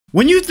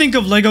When you think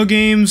of LEGO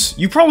games,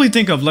 you probably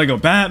think of LEGO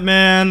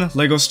Batman,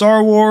 LEGO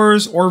Star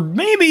Wars, or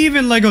maybe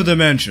even LEGO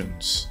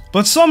Dimensions.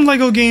 But some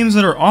LEGO games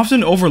that are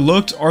often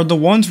overlooked are the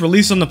ones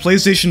released on the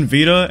PlayStation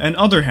Vita and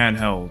other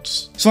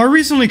handhelds. So I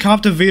recently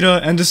copped a Vita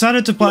and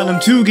decided to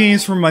platinum 2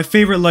 games from my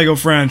favorite LEGO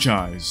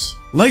franchise: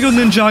 LEGO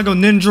Ninjago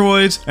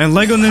Nindroids and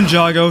LEGO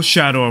Ninjago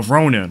Shadow of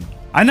Ronin.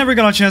 I never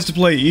got a chance to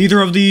play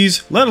either of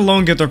these, let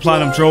alone get their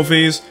platinum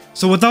trophies,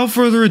 so without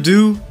further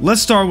ado,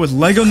 let's start with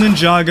LEGO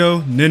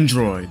Ninjago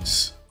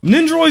Nindroids.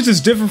 Nindroids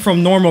is different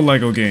from normal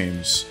LEGO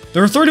games.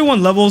 There are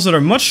 31 levels that are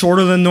much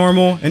shorter than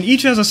normal, and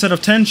each has a set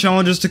of 10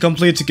 challenges to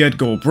complete to get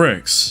gold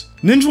bricks.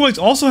 Nindroids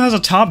also has a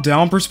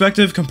top-down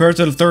perspective compared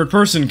to the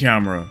third-person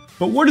camera.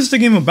 But what is the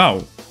game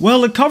about?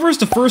 Well, it covers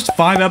the first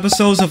 5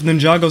 episodes of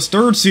Ninjago's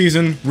 3rd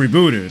season,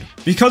 Rebooted.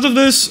 Because of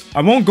this,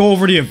 I won't go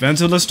over the events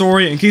of the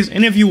story in case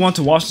any of you want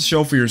to watch the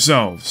show for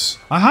yourselves.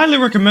 I highly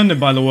recommend it,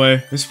 by the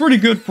way. It's pretty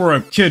good for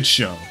a kid's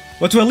show.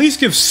 But to at least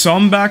give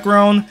some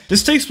background,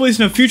 this takes place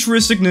in a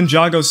futuristic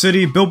Ninjago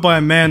city built by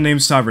a man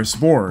named Cyrus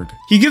Borg.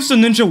 He gives the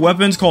ninja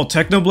weapons called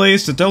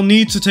Technoblades that they'll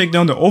need to take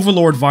down the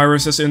Overlord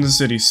virus that's in the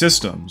city's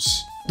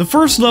systems. The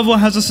first level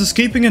has us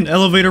escaping an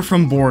elevator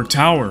from Borg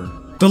Tower.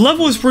 The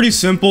level is pretty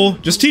simple,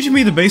 just teaching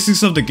me the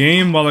basics of the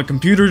game while the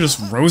computer just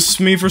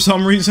roasts me for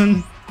some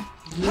reason.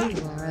 You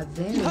are a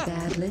very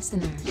bad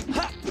listener.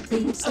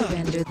 Please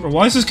surrender. Bro,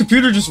 why is this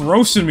computer just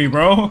roasting me,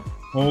 bro?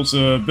 Hold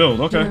to build,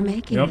 okay. You're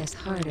making Yep. this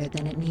harder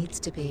than it needs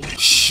to be.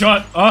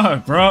 Shut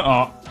up,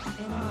 bro.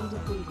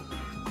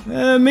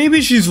 Maybe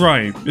she's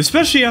right,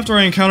 especially after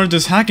I encountered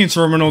this hacking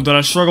terminal that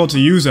I struggled to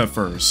use at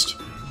first.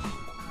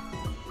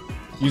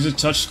 Use a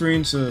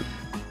touchscreen to...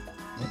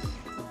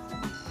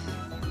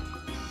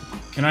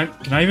 Can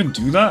I even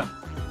do that?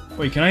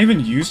 Wait, can I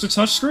even use the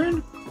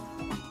touchscreen?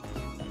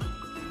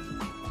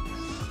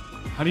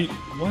 How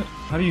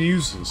do you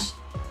use this?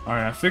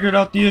 Alright, I figured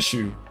out the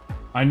issue.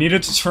 I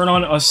needed to turn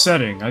on a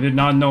setting. I did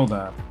not know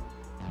that.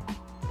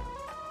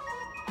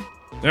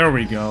 There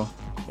we go.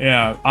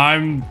 Yeah,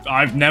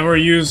 I've never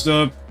used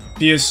a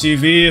PS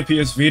TV, a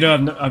PS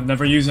Vita. I've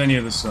never used any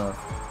of this stuff.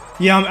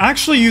 Yeah, I'm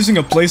actually using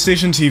a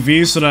PlayStation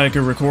TV so that I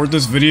could record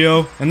this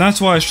video, and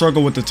that's why I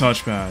struggle with the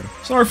touchpad.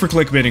 Sorry for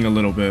clickbaiting a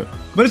little bit.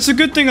 But it's a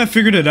good thing I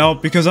figured it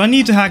out because I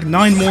need to hack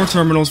 9 more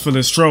terminals for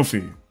this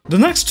trophy. The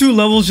next 2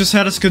 levels just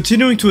had us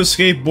continuing to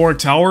escape Borg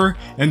Tower,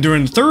 and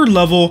during the 3rd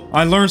level,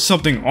 I learned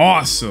something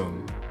awesome.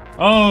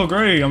 Oh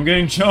great, I'm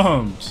getting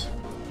jumped.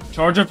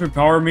 Charge up your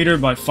power meter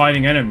by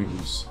fighting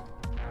enemies.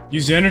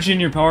 Use the energy in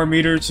your power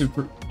meter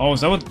to oh,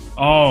 is that what?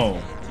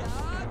 Oh.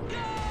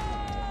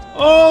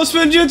 Oh,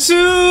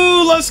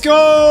 Spinjitzu! Let's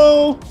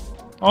go!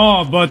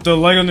 Oh, but the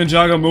LEGO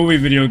Ninjago movie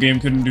video game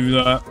couldn't do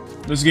that.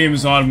 This game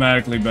is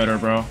automatically better,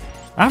 bro.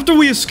 After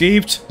we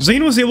escaped,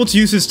 Zane was able to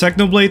use his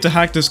Technoblade to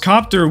hack this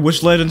copter,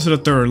 which led into the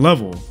 3rd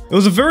level. It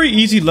was a very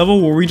easy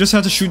level where we just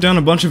had to shoot down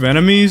a bunch of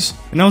enemies,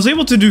 and I was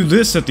able to do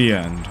this at the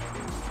end.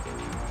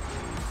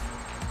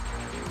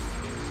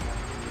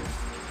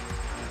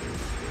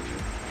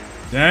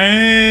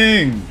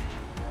 Dang!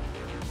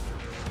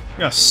 I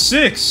got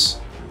 6!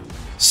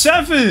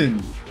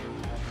 7!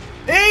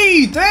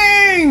 8!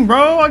 Dang,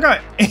 bro! I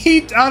got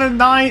 8 out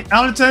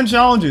of 10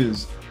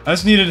 challenges. I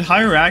just needed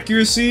higher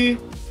accuracy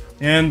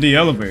and the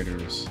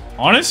elevators.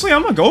 Honestly,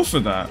 I'm gonna go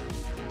for that.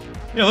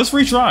 Yeah, let's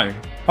retry.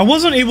 I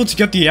wasn't able to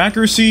get the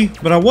accuracy,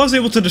 but I was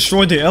able to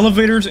destroy the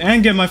elevators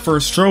and get my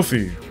first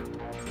trophy.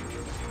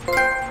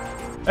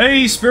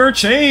 Hey, spare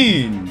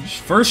change!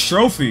 First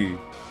trophy.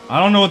 I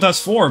don't know what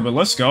that's for, but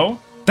let's go.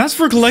 That's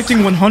for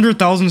collecting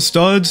 100,000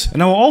 studs,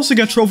 and I will also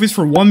get trophies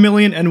for 1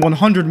 million and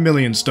 100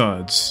 million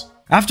studs.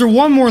 After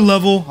 1 more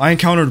level, I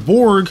encountered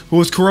Borg, who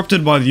was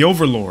corrupted by the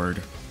Overlord.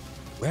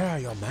 Where are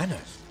your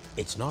manners?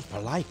 It's not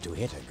polite to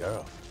hit a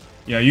girl.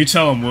 Yeah, you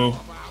tell him, Wu.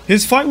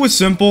 His fight was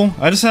simple.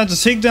 I just had to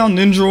take down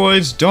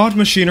Nindroids, dodge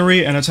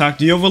machinery, and attack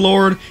the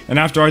Overlord, and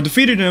after I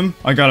defeated him,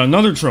 I got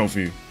another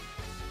trophy.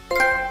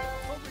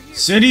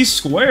 City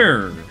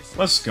Square.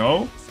 Let's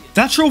go.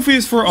 That trophy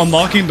is for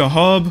unlocking the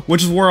hub,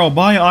 which is where I'll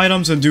buy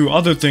items and do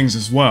other things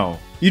as well.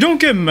 You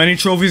don't get many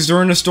trophies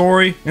during the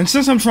story, and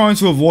since I'm trying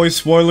to avoid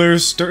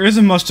spoilers, there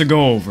isn't much to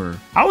go over.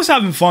 I was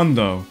having fun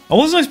though. I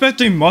wasn't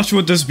expecting much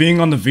with this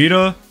being on the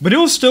Vita, but it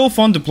was still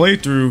fun to play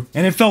through,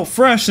 and it felt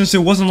fresh since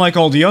it wasn't like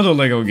all the other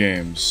LEGO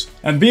games.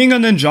 And being a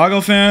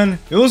Ninjago fan,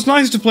 it was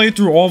nice to play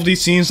through all of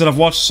these scenes that I've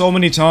watched so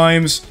many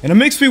times, and it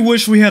makes me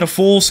wish we had a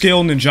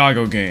full-scale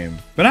Ninjago game.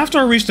 But after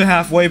I reached the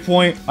halfway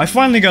point, I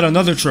finally got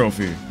another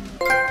trophy.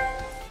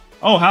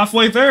 Oh,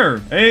 halfway there!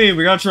 Hey,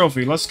 we got a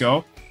trophy, let's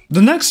go.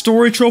 The next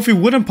story trophy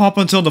wouldn't pop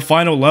until the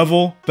final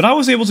level, but I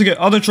was able to get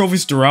other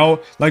trophies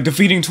throughout, like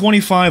defeating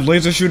 25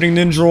 laser shooting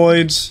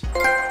Nindroids,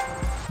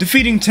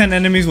 defeating 10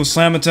 enemies with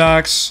slam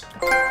attacks,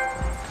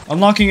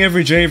 unlocking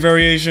every J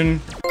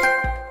variation,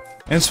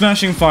 and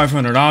smashing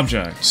 500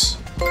 objects.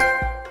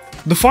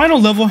 The final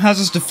level has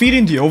us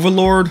defeating the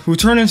Overlord, who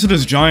turned into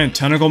this giant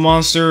tentacle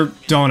monster.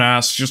 Don't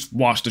ask, just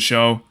watch the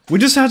show. We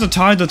just had to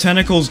tie the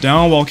tentacles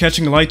down while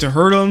catching light to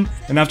hurt him,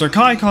 and after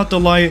Kai caught the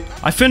light,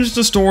 I finished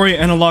the story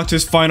and unlocked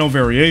his final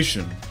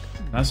variation.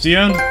 That's the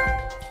end.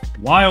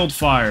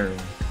 Wildfire.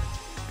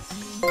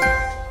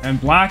 And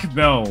Black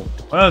Bell.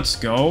 Let's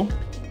go.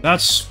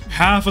 That's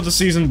half of the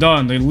season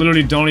done. They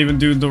literally don't even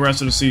do the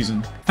rest of the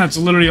season. That's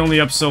literally only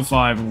episode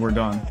 5 and we're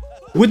done.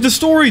 With the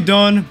story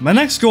done, my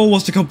next goal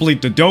was to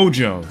complete the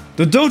dojo.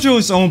 The dojo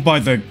is owned by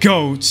the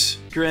GOAT,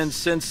 Grand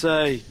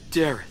Sensei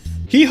Dareth.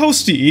 He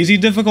hosts the easy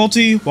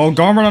difficulty, while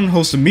Garmadon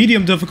hosts the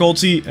medium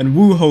difficulty, and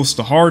Wu hosts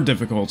the hard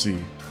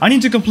difficulty. I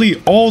need to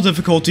complete all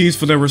difficulties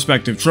for their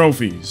respective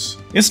trophies.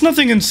 It's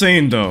nothing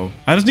insane though,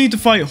 I just need to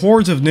fight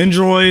hordes of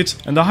Nindroids,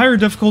 and the higher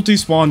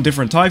difficulties spawn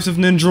different types of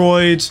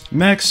Nindroids,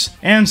 mechs,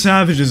 and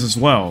savages as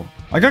well.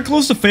 I got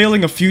close to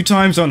failing a few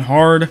times on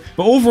hard,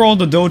 but overall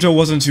the dojo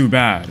wasn't too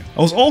bad.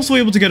 I was also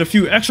able to get a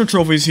few extra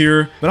trophies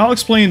here, but I'll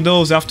explain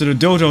those after the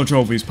dojo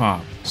trophies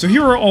pop. So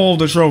here are all of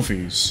the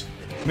trophies.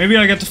 Maybe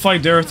I get to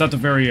fight Dareth at the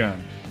very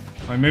end.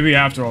 Like maybe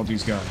after all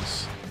these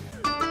guys.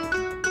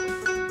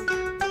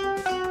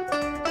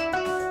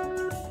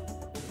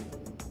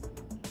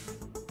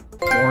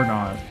 Or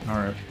not.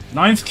 Alright.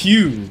 9th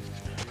Q.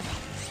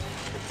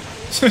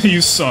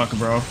 You suck,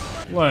 bro.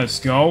 Let's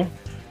go.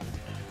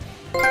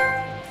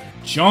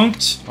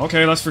 Junked.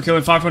 Okay, that's for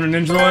killing 500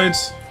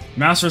 Nindroids.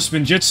 Master of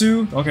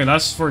Spinjitzu. Okay,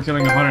 that's for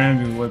killing 100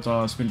 enemies with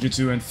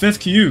Spinjitzu. And 5th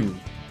Q.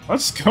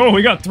 Let's go.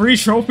 We got 3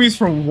 trophies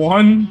for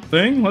one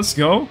thing. Let's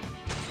go.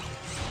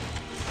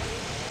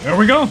 There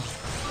we go.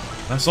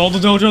 That's all the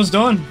dojo's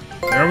done.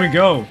 There we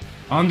go.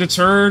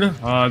 Undeterred.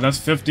 That's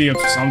 50 of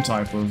some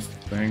type of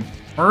thing.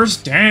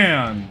 First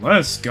Dan.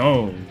 Let's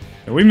go.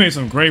 Yeah, we made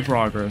some great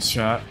progress,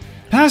 chat.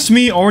 Past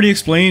me already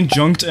explained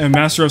Junked and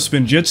Master of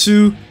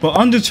Spinjitzu, but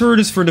Undeterred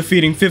is for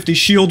defeating 50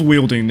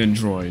 shield-wielding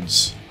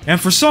Nindroids. And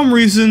for some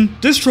reason,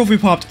 this trophy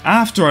popped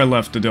after I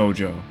left the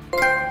dojo.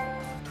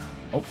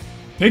 Oh,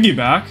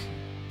 piggyback?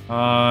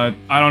 I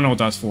don't know what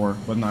that's for,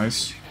 but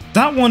nice.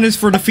 That one is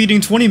for defeating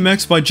 20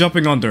 mechs by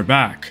jumping on their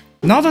back.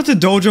 Now that the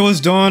dojo is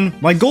done,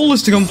 my goal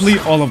is to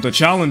complete all of the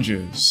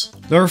challenges.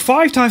 There are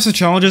 5 types of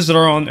challenges that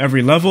are on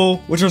every level,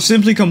 which are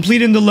simply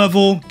completing the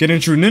level, getting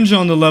True Ninja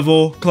on the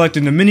level,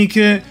 collecting the mini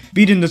kit,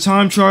 beating the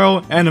time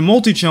trial, and a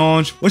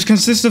multi-challenge, which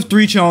consists of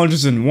 3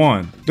 challenges in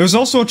one. There's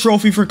also a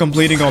trophy for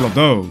completing all of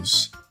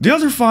those. The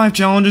other 5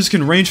 challenges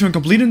can range from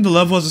completing the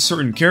level as a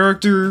certain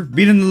character,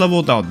 beating the level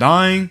without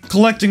dying,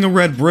 collecting a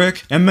red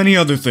brick, and many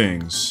other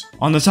things.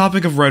 On the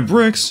topic of red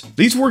bricks,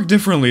 these work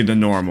differently than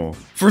normal.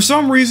 For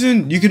some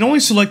reason, you can only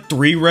select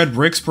 3 red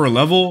bricks per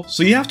level,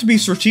 so you have to be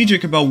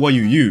strategic about what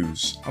you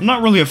use. I'm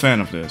not really a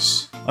fan of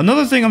this.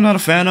 Another thing I'm not a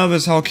fan of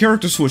is how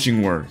character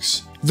switching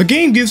works. The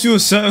game gives you a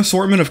set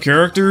assortment of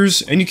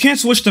characters, and you can't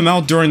switch them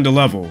out during the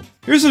level.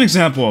 Here's an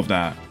example of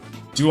that.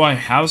 Do I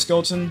have a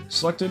skeleton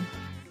selected?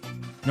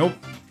 Nope.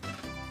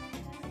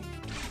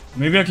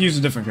 Maybe I can use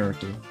a different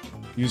character.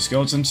 Use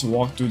skeleton to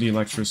walk through the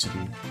electricity.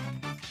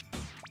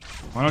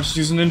 Why not just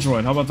use an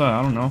Nindroid? How about that?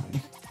 I don't know.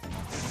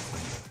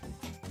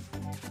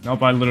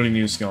 Nope, I literally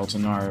need a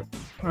skeleton. Alright.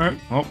 Alright,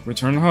 well,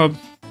 return the hub.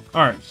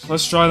 Alright,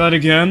 let's try that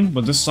again,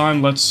 but this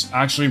time let's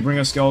actually bring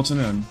a skeleton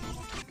in.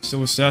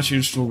 Still with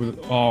statue, still with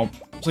it. Oh,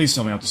 please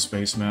tell me I have to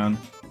space, man.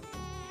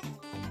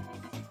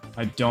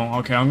 I don't.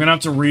 Okay, I'm gonna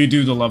have to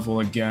redo the level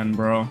again,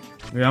 bro.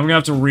 Yeah, I'm gonna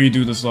have to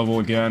redo this level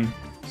again,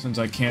 since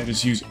I can't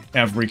just use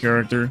every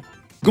character.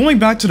 Going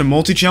back to the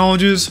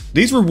multi-challenges,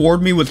 these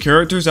reward me with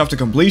characters after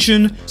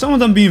completion, some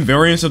of them being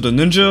variants of the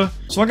ninja,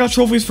 so I got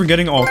trophies for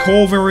getting all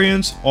Cole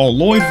variants, all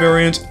Lloyd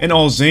variants, and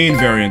all Zane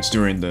variants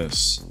during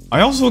this. I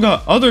also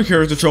got other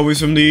character trophies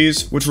from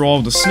these, which were all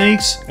of the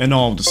snakes and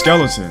all of the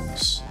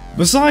skeletons.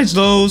 Besides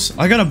those,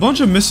 I got a bunch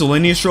of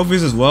miscellaneous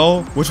trophies as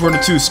well, which were the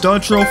 2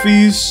 stud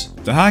trophies,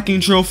 the hacking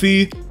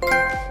trophy,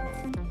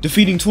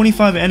 defeating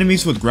 25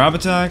 enemies with grab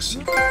attacks,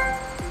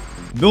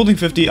 building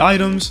 50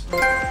 items.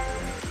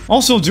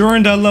 Also,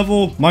 during that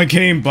level, my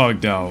game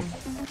bugged out.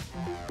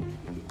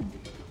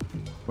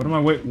 What am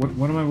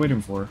I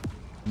waiting for?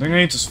 I think I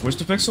need to switch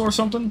to Pixel or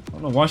something? I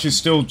don't know why she's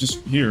still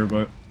just here,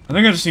 but I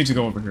think I just need to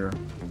go over here.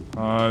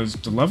 Is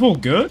the level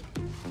good?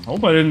 I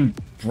hope I didn't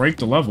break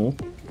the level.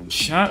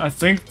 Chat, I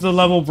think the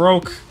level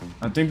broke.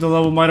 I think the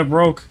level might have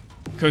broke.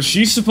 Because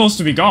she's supposed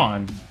to be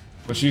gone,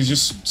 but she's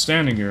just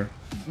standing here.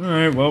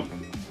 Alright, well,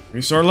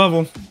 restart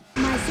level.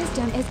 My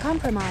system is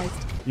compromised.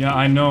 Yeah,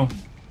 I know.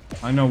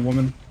 I know,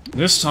 woman.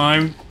 This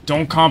time,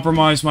 don't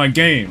compromise my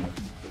game.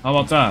 How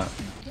about that?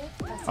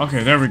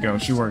 Okay, there we go.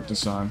 She worked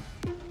this time.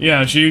 Yeah,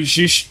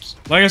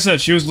 like I said,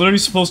 she was literally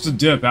supposed to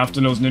dip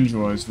after those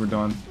Nindroids were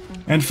done.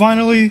 And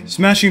finally,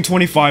 smashing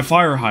 25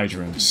 fire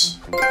hydrants.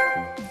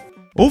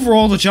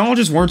 Overall, the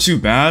challenges weren't too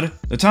bad.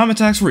 The time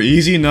attacks were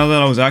easy now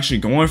that I was actually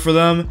going for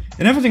them,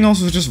 and everything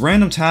else was just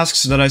random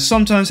tasks that I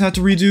sometimes had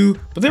to redo,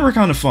 but they were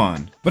kinda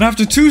fun. But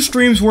after 2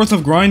 streams worth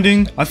of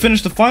grinding, I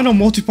finished the final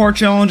multi-part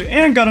challenge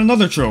and got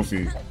another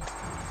trophy.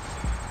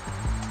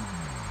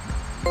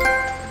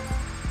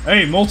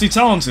 Hey,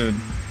 multi-talented.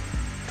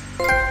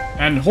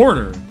 And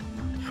hoarder.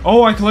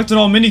 Oh, I collected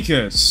all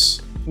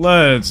mini-kits.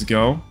 Let's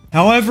go.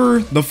 However,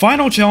 the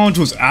final challenge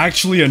was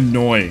actually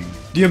annoying.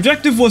 The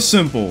objective was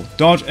simple,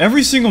 dodge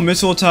every single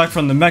missile attack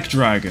from the mech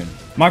dragon.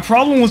 My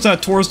problem was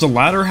that towards the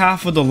latter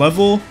half of the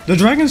level, the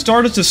dragon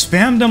started to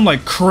spam them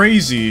like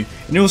crazy,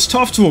 and it was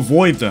tough to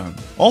avoid them.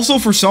 Also,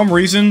 for some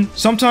reason,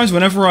 sometimes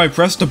whenever I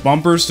pressed the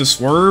bumpers to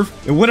swerve,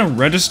 it wouldn't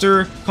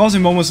register,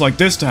 causing moments like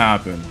this to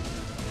happen.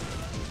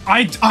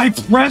 I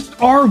pressed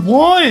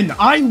R1!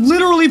 I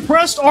literally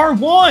pressed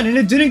R1 and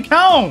it didn't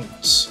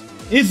count!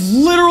 It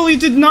literally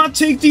did not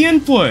take the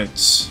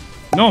inputs!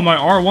 No, my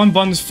R1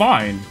 button's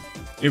fine.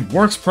 It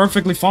works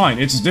perfectly fine.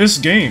 It's this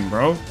game,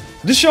 bro.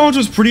 This challenge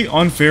was pretty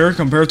unfair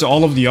compared to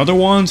all of the other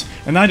ones,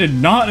 and I did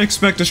not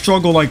expect a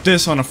struggle like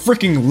this on a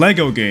freaking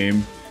LEGO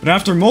game. But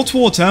after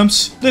multiple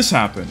attempts, this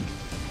happened.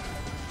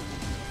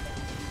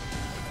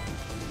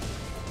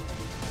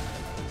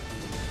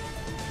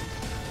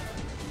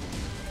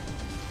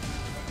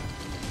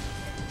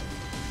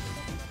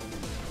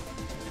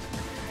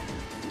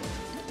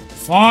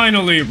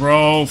 Finally,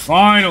 bro,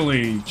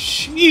 finally.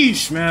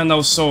 Sheesh, man, that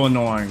was so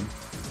annoying.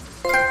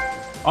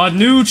 A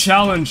new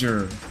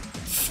challenger.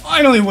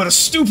 Finally, what a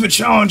stupid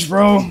challenge,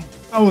 bro.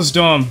 That was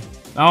dumb.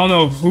 I don't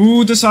know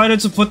who decided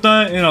to put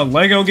that in a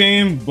LEGO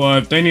game,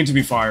 but they need to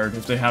be fired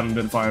if they haven't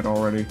been fired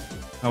already.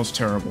 That was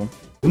terrible.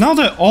 Now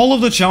that all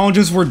of the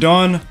challenges were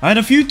done, I had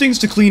a few things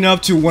to clean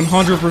up to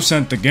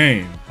 100% the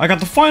game. I got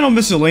the final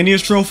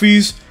miscellaneous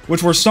trophies,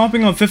 which were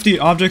stomping on 50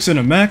 objects in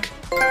a mech,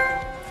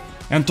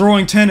 and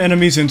throwing 10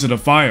 enemies into the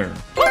fire.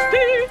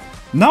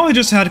 Now I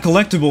just had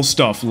collectible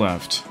stuff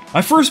left.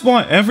 I first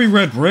bought every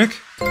red brick.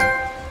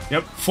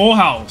 Yep, full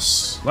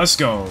house. Let's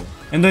go.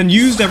 And then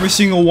used every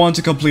single one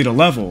to complete a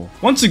level.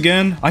 Once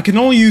again, I can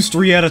only use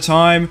 3 at a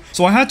time,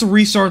 so I had to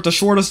restart the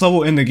shortest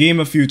level in the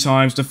game a few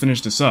times to finish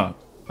this up.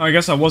 I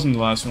guess that wasn't the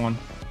last one.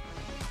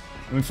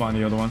 Let me find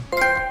the other one.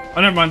 Oh,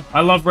 never mind.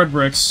 I love red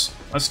bricks.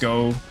 Let's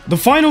go. The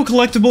final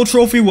collectible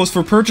trophy was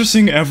for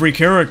purchasing every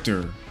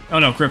character. Oh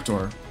no,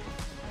 Cryptor.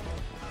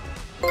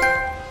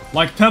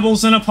 Like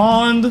pebbles in a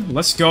pond.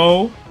 Let's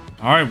go.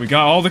 Alright, we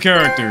got all the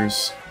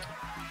characters.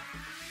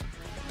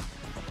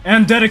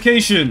 And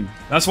dedication.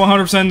 That's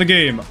 100% in the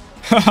game.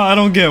 I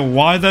don't get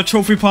why that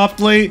trophy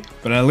popped late,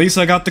 but at least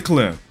I got the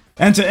clip.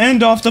 And to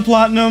end off the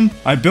platinum,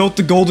 I built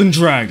the golden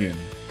dragon.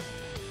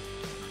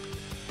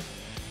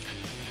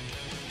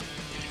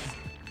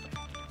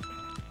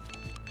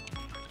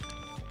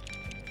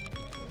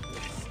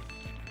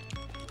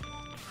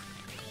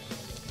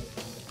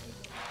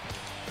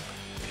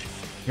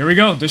 Here we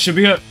go. This should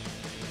be it.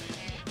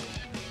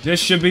 This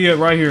should be it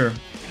right here.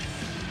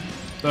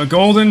 The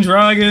golden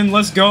dragon.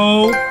 Let's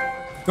go.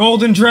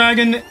 Golden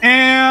dragon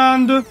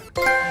and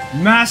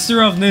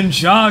Master of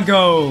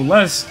Ninjago.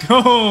 Let's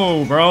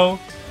go, bro.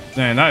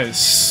 Man, that is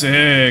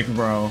sick,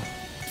 bro.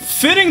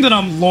 Fitting that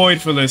I'm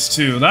Lloyd for this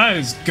too. That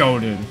is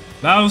goated.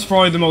 That was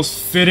probably the most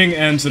fitting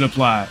end to the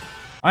plat.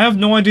 I have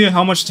no idea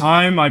how much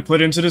time I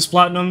put into this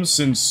platinum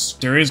since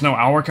there is no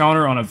hour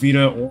counter on a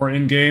Vita or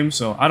in-game,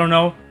 so I don't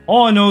know.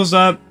 All I know is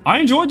that I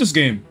enjoyed this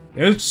game.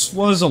 It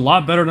was a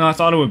lot better than I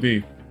thought it would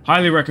be.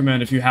 Highly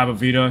recommend if you have a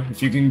Vita.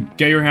 If you can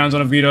get your hands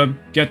on a Vita,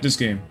 get this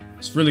game.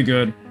 It's really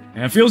good.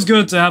 And it feels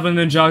good to have a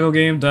Ninjago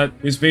game that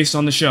is based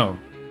on the show.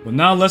 But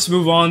now let's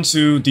move on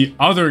to the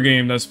other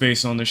game that's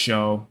based on the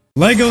show.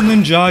 LEGO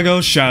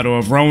Ninjago Shadow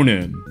of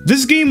Ronin.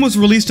 This game was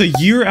released a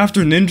year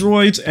after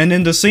Nindroids, and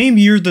in the same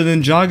year the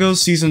Ninjago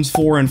Seasons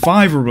 4 and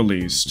 5 were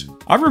released.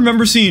 I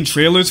remember seeing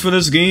trailers for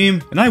this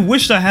game, and I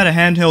wished I had a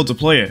handheld to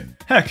play it.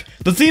 Heck,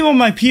 the theme of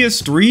my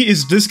PS3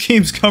 is this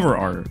game's cover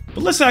art.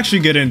 But let's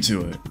actually get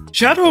into it.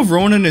 Shadow of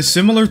Ronin is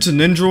similar to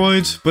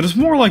Nindroids, but it's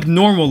more like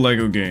normal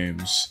LEGO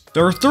games.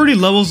 There are 30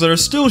 levels that are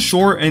still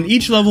short, and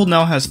each level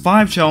now has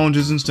 5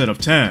 challenges instead of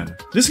 10.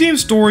 This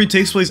game's story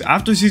takes place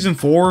after Season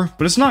 4,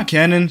 but it's not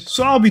canon,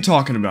 so I'll be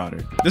talking about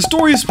it. The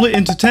story is split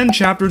into 10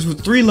 chapters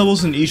with 3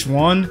 levels in each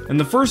one, and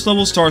the first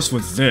level starts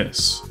with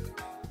this.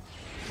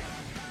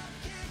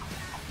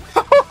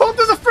 Oh,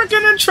 there's a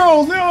freaking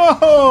intro!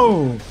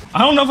 No! I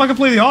don't know if I can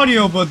play the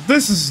audio, but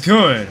this is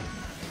good.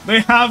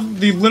 They have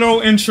the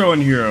little intro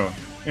in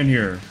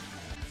here.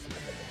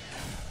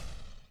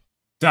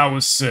 That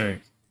was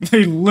sick.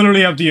 They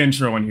literally have the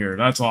intro in here.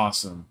 That's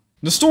awesome.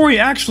 The story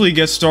actually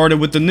gets started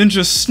with the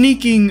ninja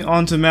sneaking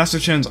onto Master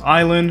Chen's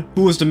island,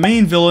 who is the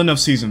main villain of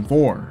Season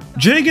 4.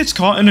 Jay gets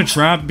caught in a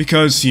trap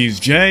because he's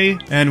Jay,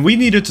 and we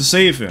needed to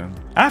save him.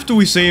 After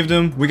we saved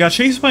him, we got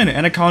chased by an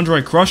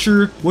Anachondroid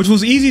Crusher, which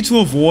was easy to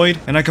avoid,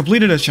 and I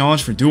completed a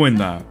challenge for doing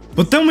that.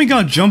 But then we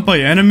got jumped by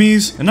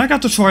enemies, and I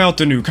got to try out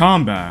the new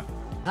combat.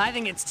 I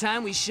think it's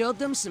time we showed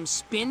them some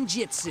spin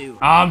jitsu.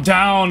 I'm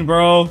down,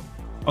 bro.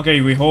 Okay,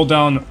 we hold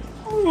down.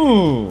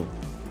 Ooh.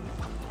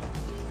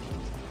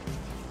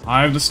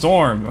 Eye of the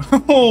Storm.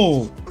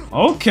 Oh,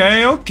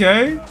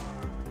 okay.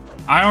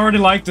 I already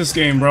like this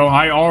game, bro.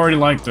 I already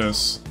like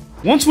this.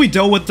 Once we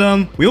dealt with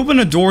them, we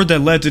opened a door that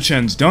led to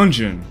Chen's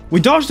dungeon.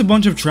 We dodged a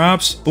bunch of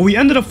traps, but we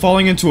ended up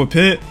falling into a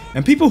pit,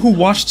 and people who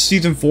watched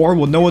Season 4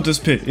 will know what this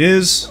pit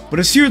is, but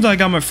it's here that I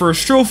got my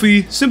first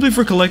trophy, simply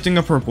for collecting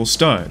a purple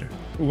stud.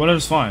 Ooh, what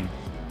is fine?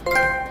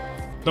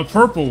 The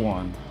purple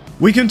one.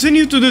 We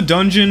continued through the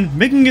dungeon,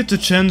 making it to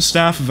Chen's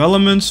Staff of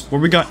Elements,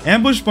 where we got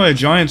ambushed by a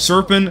giant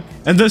serpent,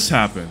 and this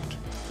happened.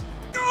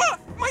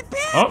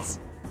 Oh.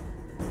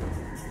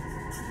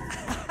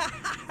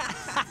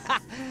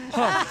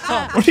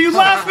 What are you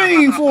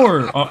laughing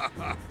for?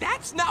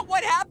 That's not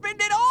what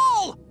happened at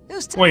all!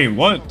 Wait,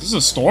 what? This is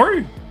a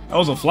story? That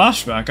was a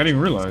flashback, I didn't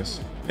even realize.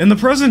 In the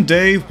present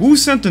day, Wu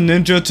sent the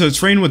ninja to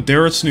train with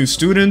Dareth's new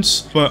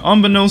students, but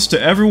unbeknownst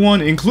to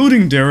everyone,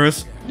 including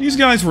Dareth, these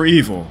guys were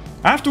evil.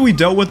 After we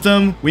dealt with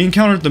them, we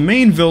encountered the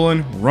main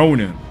villain,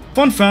 Ronin.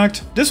 Fun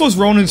fact, this was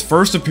Ronin's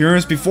first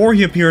appearance before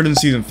he appeared in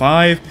Season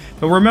 5,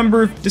 but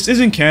remember, this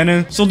isn't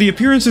canon, so the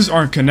appearances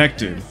aren't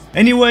connected.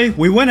 Anyway,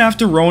 we went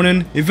after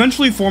Ronin,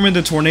 eventually forming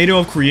the Tornado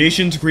of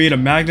Creation to create a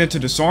magnet to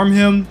disarm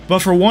him, but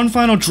for one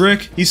final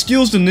trick, he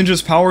steals the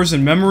ninja's powers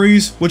and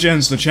memories, which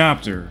ends the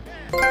chapter.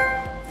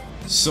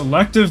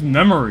 Selective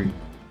memory.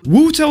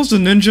 Wu tells the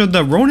ninja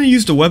that Ronin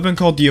used a weapon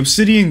called the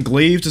Obsidian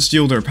Glaive to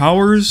steal their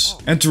powers,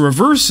 and to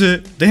reverse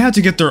it, they had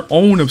to get their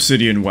own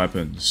obsidian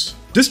weapons.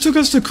 This took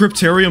us to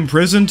Cryptarium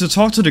Prison to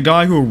talk to the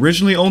guy who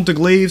originally owned the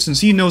glaive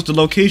since he knows the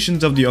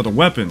locations of the other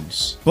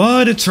weapons.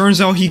 But it turns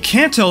out he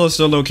can't tell us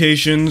the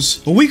locations,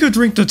 but we could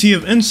drink the tea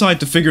of insight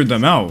to figure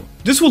them out.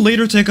 This would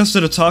later take us to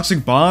the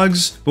Toxic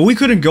Bogs, but we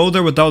couldn't go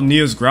there without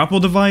Nia's grapple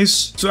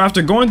device, so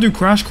after going through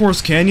Crash Course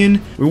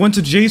Canyon, we went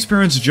to Jay's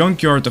parents'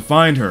 junkyard to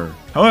find her.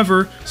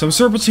 However, some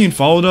Serpentine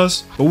followed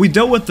us, but we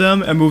dealt with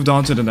them and moved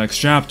on to the next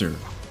chapter.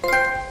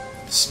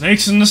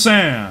 Snakes in the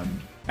Sand.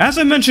 As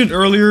I mentioned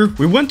earlier,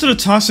 we went to the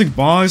Toxic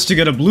Bogs to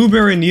get a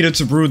blueberry needed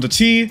to brew the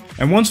tea,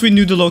 and once we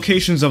knew the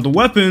locations of the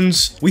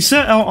weapons, we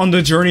set out on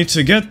the journey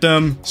to get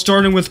them,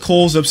 starting with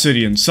Cole's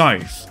Obsidian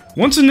Scythe.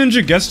 Once a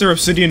ninja gets their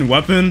obsidian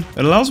weapon,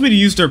 it allows me to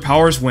use their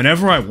powers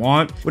whenever I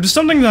want, which is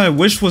something that I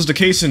wish was the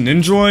case in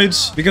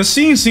Nindroids, because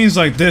seeing scenes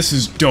like this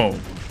is dope.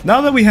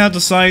 Now that we had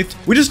the scythe,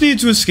 we just needed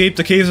to escape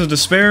the Caves of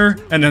Despair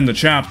and end the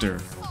chapter.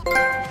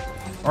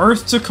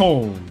 Earth to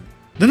Cold.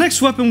 The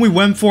next weapon we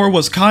went for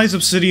was Kai's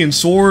Obsidian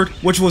Sword,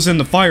 which was in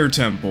the Fire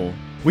Temple.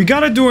 We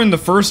got it during the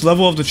first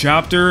level of the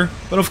chapter,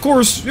 but of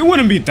course, it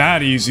wouldn't be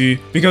that easy,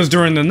 because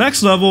during the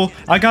next level,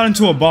 I got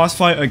into a boss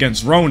fight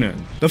against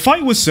Ronin. The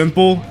fight was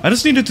simple, I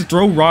just needed to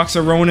throw rocks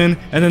at Ronin,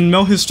 and then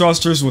melt his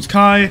thrusters with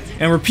Kai,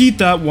 and repeat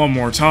that one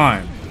more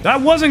time.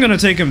 That wasn't gonna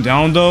take him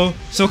down though,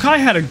 so Kai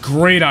had a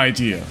great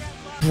idea.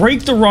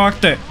 Break the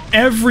rock that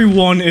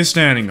everyone is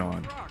standing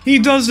on. He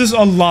does this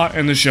a lot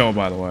in the show,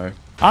 by the way.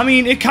 I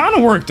mean, it kinda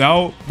worked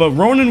out, but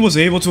Ronin was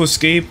able to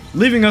escape,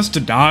 leaving us to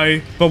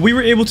die, but we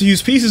were able to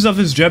use pieces of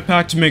his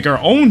jetpack to make our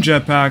own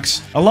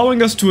jetpacks,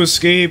 allowing us to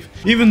escape,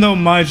 even though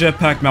my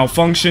jetpack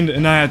malfunctioned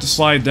and I had to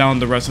slide down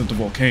the rest of the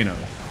volcano.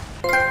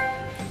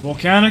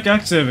 Volcanic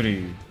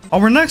activity.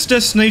 Our next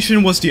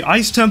destination was the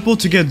Ice Temple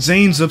to get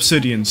Zane's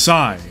Obsidian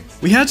Sai.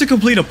 We had to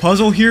complete a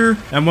puzzle here,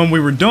 and when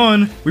we were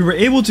done, we were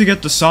able to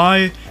get the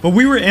Sai, but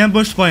we were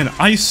ambushed by an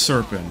ice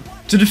serpent.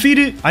 To defeat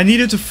it, I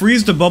needed to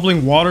freeze the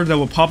bubbling water that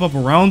would pop up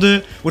around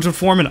it, which would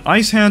form an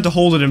ice hand to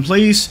hold it in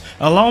place,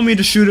 allowing me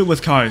to shoot it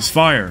with Kai's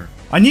fire.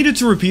 I needed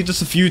to repeat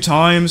this a few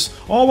times,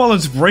 all while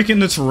it's breaking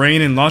the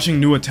terrain and launching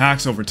new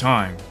attacks over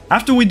time.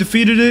 After we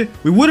defeated it,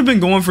 we would have been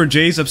going for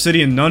Jay's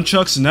Obsidian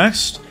Nunchucks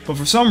next, but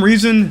for some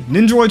reason,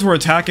 Nindroids were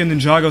attacking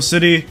Ninjago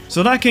City,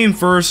 so that came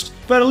first,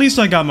 but at least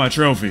I got my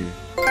trophy.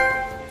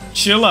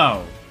 Chill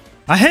out.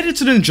 I headed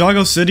to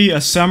Ninjago City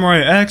as Samurai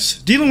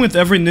X, dealing with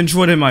every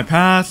Nindroid in my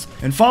path,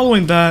 and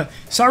following that,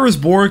 Cyrus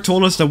Borg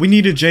told us that we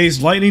needed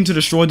Jay's lightning to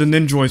destroy the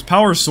Nindroid's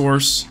power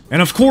source,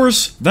 and of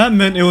course, that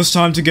meant it was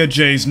time to get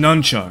Jay's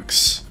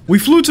nunchucks. We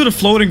flew to the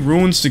floating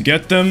ruins to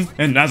get them,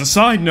 and as a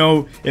side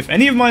note, if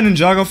any of my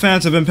Ninjago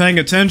fans have been paying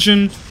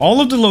attention, all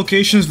of the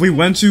locations we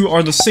went to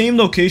are the same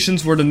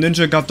locations where the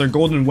ninja got their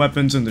golden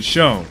weapons in the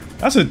show.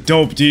 That's a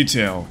dope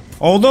detail.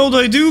 Although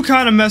they do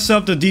kind of mess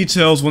up the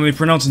details when they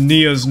pronounce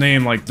Nia's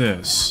name like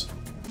this.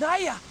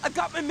 Naya, I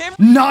got my memory.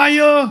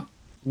 Naya?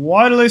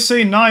 Why do they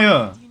say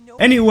Naya?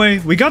 Anyway,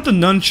 we got the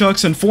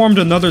nunchucks and formed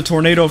another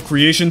tornado of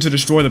creation to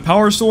destroy the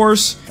power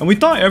source, and we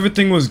thought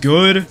everything was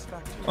good,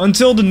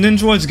 until the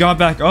Nindroids got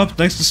back up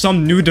thanks to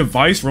some new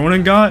device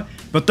Ronin got,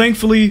 but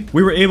thankfully,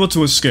 we were able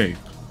to escape.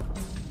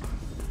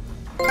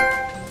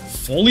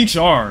 Fully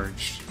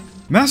charged.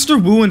 Master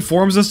Wu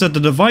informs us that the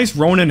device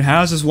Ronin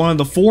has is one of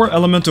the 4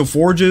 elemental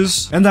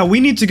forges, and that we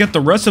need to get the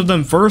rest of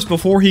them first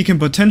before he can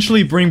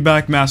potentially bring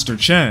back Master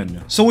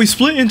Chen. So we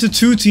split into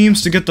 2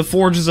 teams to get the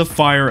forges of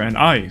fire and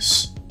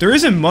ice. There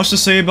isn't much to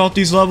say about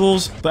these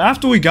levels, but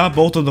after we got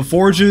both of the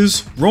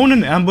forges,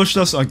 Ronin ambushed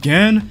us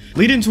again,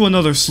 leading to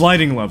another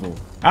sliding level.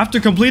 After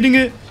completing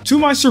it, to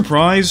my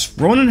surprise,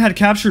 Ronin had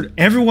captured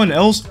everyone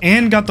else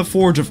and got the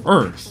Forge of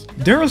Earth.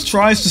 Dareth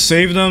tries to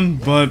save them,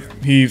 but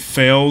he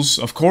fails,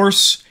 of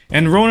course,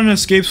 and Ronin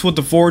escapes with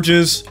the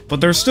forges, but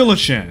there's still a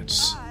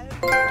chance.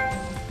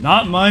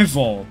 Not my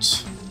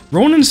fault.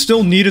 Ronin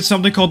still needed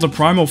something called the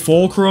Primal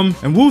Fulcrum,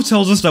 and Wu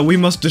tells us that we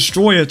must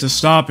destroy it to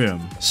stop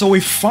him. So we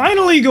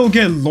finally go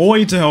get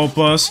Lloyd to help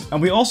us,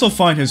 and we also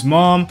find his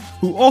mom,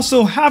 who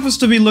also happens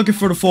to be looking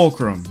for the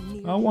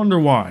Fulcrum. I wonder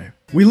why.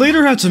 We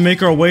later had to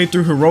make our way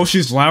through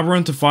Hiroshi's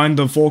labyrinth to find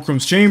the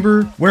Fulcrum's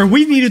chamber, where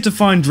we needed to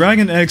find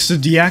dragon eggs to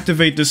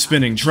deactivate the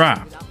spinning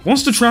trap.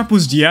 Once the trap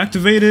was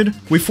deactivated,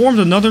 we formed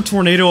another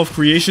tornado of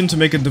creation to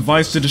make a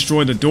device to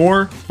destroy the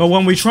door, but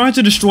when we tried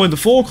to destroy the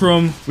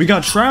Fulcrum, we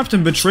got trapped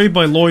and betrayed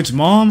by Lloyd's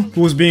mom,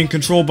 who was being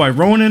controlled by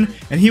Ronin,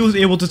 and he was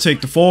able to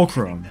take the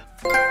Fulcrum.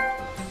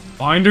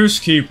 Finders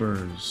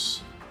Keepers.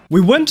 We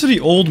went to the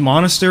old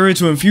monastery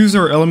to infuse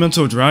our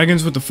elemental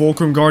dragons with the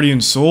Fulcrum Guardian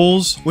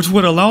souls, which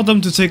would allow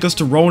them to take us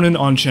to Ronin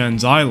on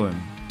Chen's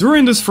island.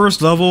 During this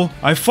first level,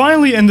 I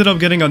finally ended up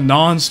getting a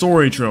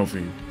non-story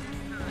trophy.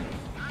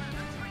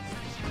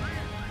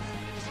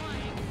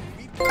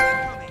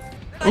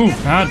 Ooh,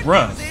 bad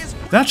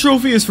breath. That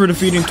trophy is for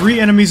defeating 3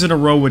 enemies in a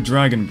row with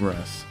Dragon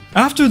Breath.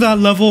 After that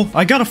level,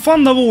 I got a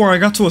fun level where I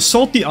got to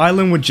assault the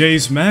island with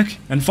Jay's mech,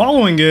 and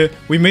following it,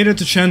 we made it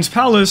to Chen's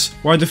palace,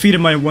 where I defeated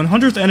my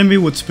 100th enemy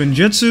with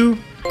Spinjitzu,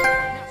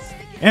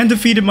 and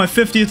defeated my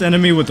 50th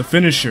enemy with the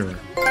finisher.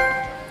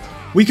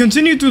 We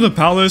continued through the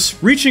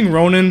palace, reaching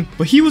Ronin,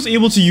 but he was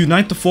able to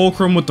unite the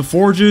Fulcrum with the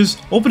forges,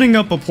 opening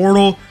up a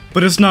portal,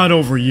 but it's not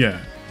over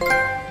yet.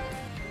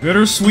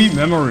 Bittersweet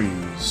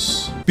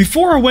memories.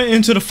 Before I went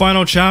into the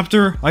final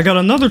chapter, I got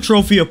another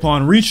trophy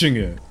upon reaching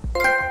it.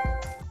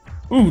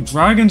 Ooh,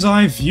 Dragon's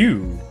Eye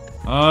View.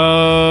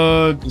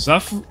 Is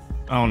that for?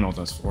 I don't know what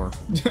that's for.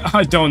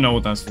 I don't know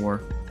what that's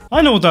for.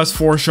 I know what that's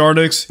for,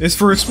 Shardyx. It's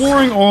for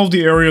exploring all of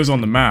the areas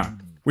on the map.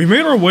 We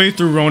made our way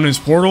through Ronin's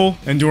portal,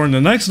 and during the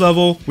next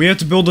level, we had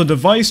to build a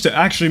device to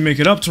actually make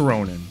it up to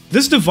Ronin.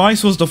 This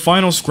device was the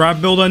final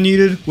scrap build I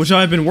needed, which I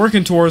have been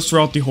working towards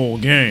throughout the whole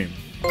game.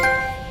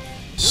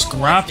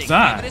 Scrap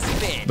that.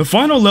 The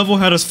final level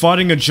had us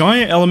fighting a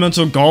giant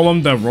elemental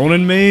golem that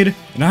Ronin made,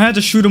 and I had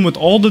to shoot him with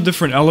all the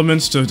different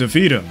elements to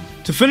defeat him.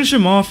 To finish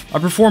him off, I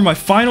performed my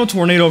final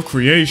Tornado of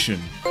Creation.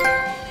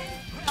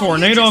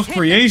 Tornado of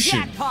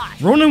Creation.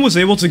 Ronin was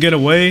able to get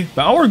away,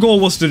 but our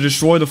goal was to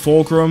destroy the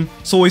Fulcrum,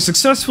 so we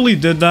successfully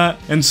did that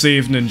and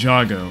saved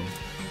Ninjago.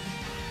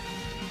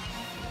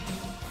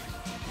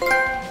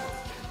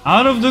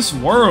 Out of this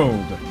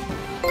world.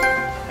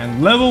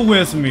 And level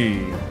with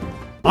me.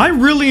 I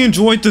really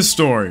enjoyed this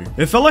story.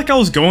 It felt like I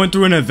was going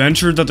through an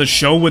adventure that the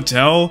show would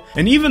tell,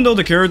 and even though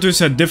the characters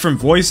had different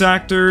voice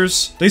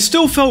actors, they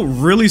still felt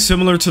really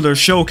similar to their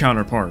show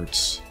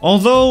counterparts.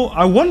 Although,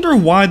 I wonder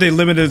why they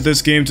limited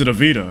this game to the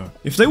Vita.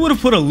 If they would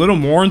have put a little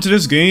more into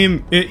this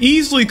game, it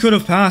easily could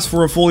have passed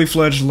for a fully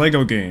fledged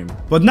LEGO game.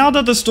 But now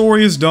that the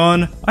story is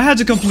done, I had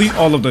to complete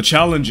all of the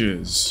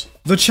challenges.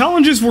 The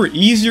challenges were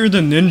easier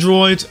than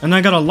Nindroids, and I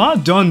got a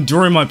lot done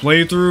during my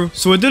playthrough,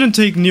 so it didn't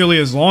take nearly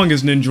as long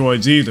as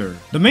Nindroids either.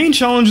 The main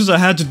challenges I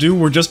had to do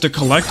were just the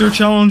collector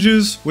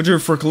challenges, which are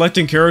for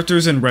collecting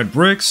characters and red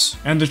bricks,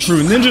 and the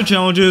true ninja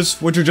challenges,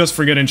 which are just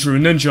for getting true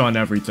ninja on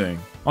everything.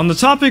 On the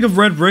topic of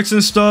red bricks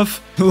and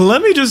stuff,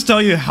 let me just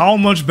tell you how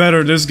much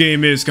better this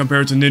game is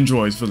compared to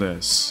Nindroids for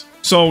this.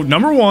 So,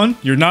 number 1,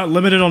 you're not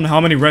limited on how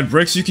many red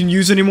bricks you can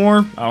use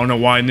anymore. I don't know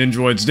why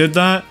Nindroids did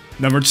that.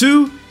 Number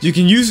 2, you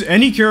can use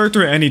any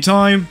character at any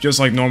time, just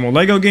like normal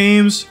LEGO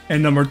games.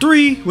 And number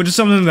 3, which is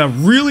something that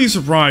really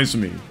surprised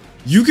me,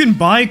 you can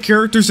buy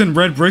characters and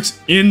red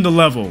bricks in the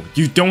level.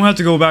 You don't have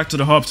to go back to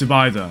the hub to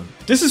buy them.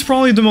 This is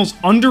probably the most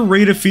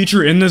underrated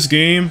feature in this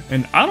game,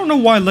 and I don't know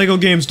why LEGO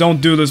games don't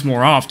do this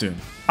more often.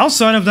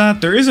 Outside of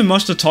that, there isn't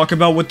much to talk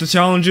about with the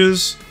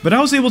challenges, but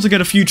I was able to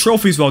get a few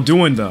trophies while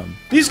doing them.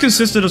 These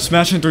consisted of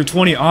smashing through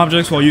 20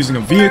 objects while using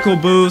a vehicle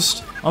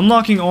boost,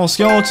 unlocking all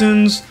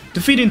skeletons,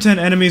 defeating 10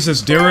 enemies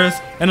as Dareth,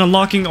 and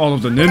unlocking all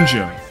of the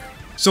ninja.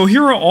 So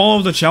here are all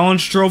of the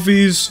challenge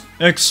trophies,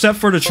 except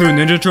for the True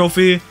Ninja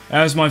trophy,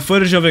 as my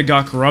footage of it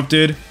got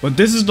corrupted, but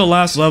this is the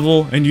last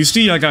level, and you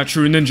see I got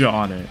True Ninja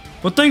on it.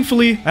 But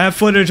thankfully, I have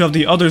footage of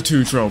the other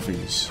 2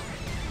 trophies.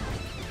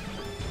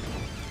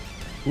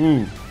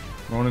 Ooh.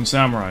 Ronin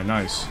Samurai,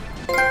 nice.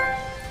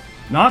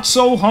 Not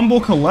so humble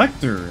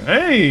collector.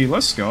 Hey,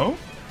 let's go.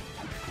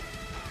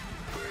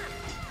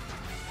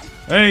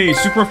 Hey,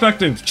 super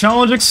effective.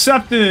 Challenge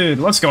accepted.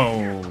 Let's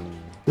go.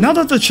 Now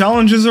that the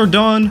challenges are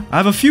done, I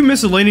have a few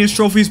miscellaneous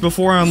trophies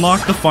before I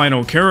unlock the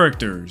final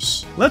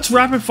characters. Let's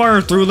rapid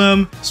fire through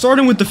them,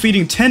 starting with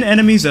defeating 10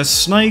 enemies as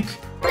Snake,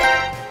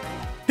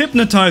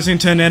 hypnotizing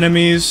 10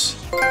 enemies,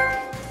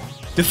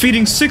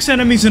 defeating 6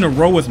 enemies in a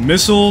row with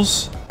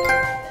missiles,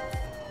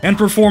 and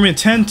performing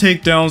 10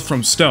 takedowns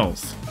from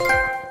stealth.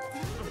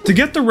 To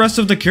get the rest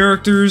of the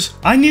characters,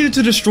 I needed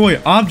to destroy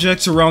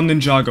objects around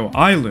Ninjago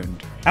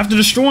Island. After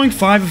destroying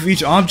 5 of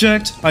each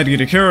object, I'd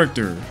get a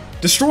character.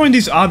 Destroying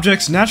these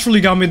objects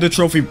naturally got me the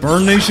trophy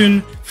Burn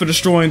Nation for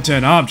destroying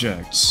 10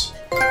 objects.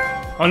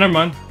 Oh, never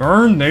mind.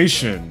 Burn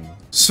Nation.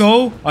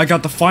 So, I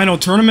got the final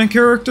tournament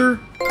character,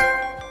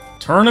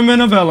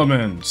 Tournament of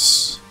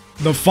Elements,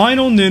 the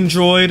final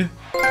Nindroid,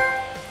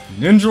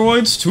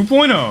 Nindroids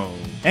 2.0,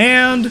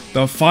 and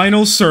the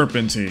final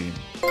Serpentine.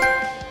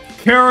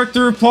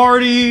 Character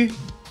Party,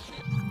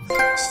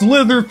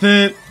 Slither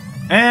Pit,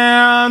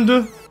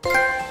 and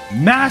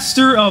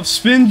Master of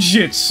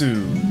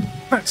Spinjitzu.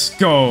 Let's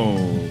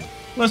go.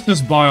 Let's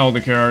just buy all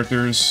the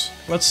characters.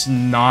 Let's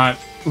not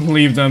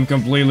leave them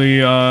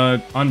completely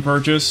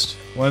unpurchased.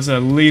 Let's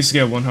at least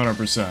get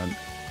 100%.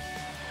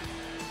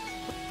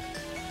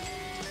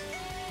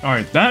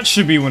 Alright, that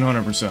should be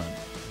 100%.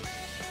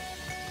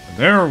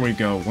 There we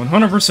go,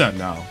 100%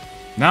 now.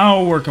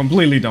 Now we're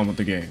completely done with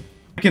the game.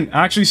 I can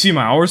actually see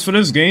my hours for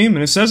this game,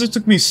 and it says it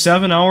took me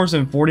 7 hours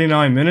and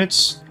 49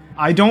 minutes.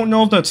 I don't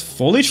know if that's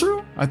fully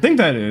true. I think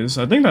that is.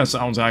 I think that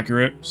sounds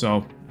accurate.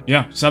 So,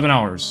 yeah, 7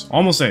 hours.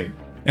 Almost 8.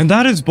 And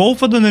that is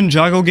both of the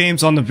Ninjago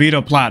games on the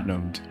Vita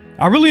Platinumed.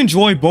 I really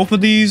enjoy both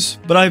of these,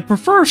 but I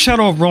prefer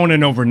Shadow of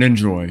Ronin over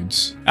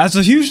Nindroids. As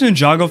a huge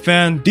Ninjago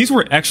fan, these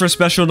were extra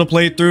special to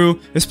play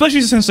through,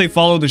 especially since they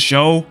follow the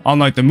show,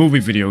 unlike the movie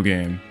video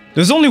game.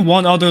 There's only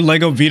one other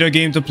LEGO Vita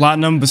game to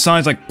platinum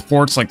besides like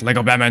ports like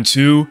LEGO Batman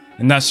 2,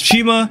 and that's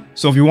Chima,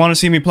 so if you want to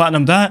see me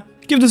platinum that,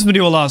 give this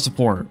video a lot of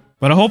support.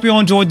 But I hope you all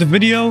enjoyed the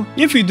video.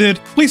 If you did,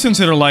 please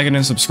consider liking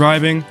and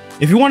subscribing.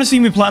 If you want to see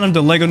me platinum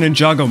the LEGO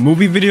Ninjago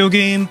movie video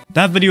game,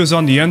 that video is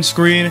on the end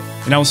screen,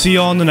 and I will see you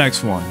all in the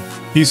next one.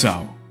 Peace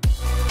out.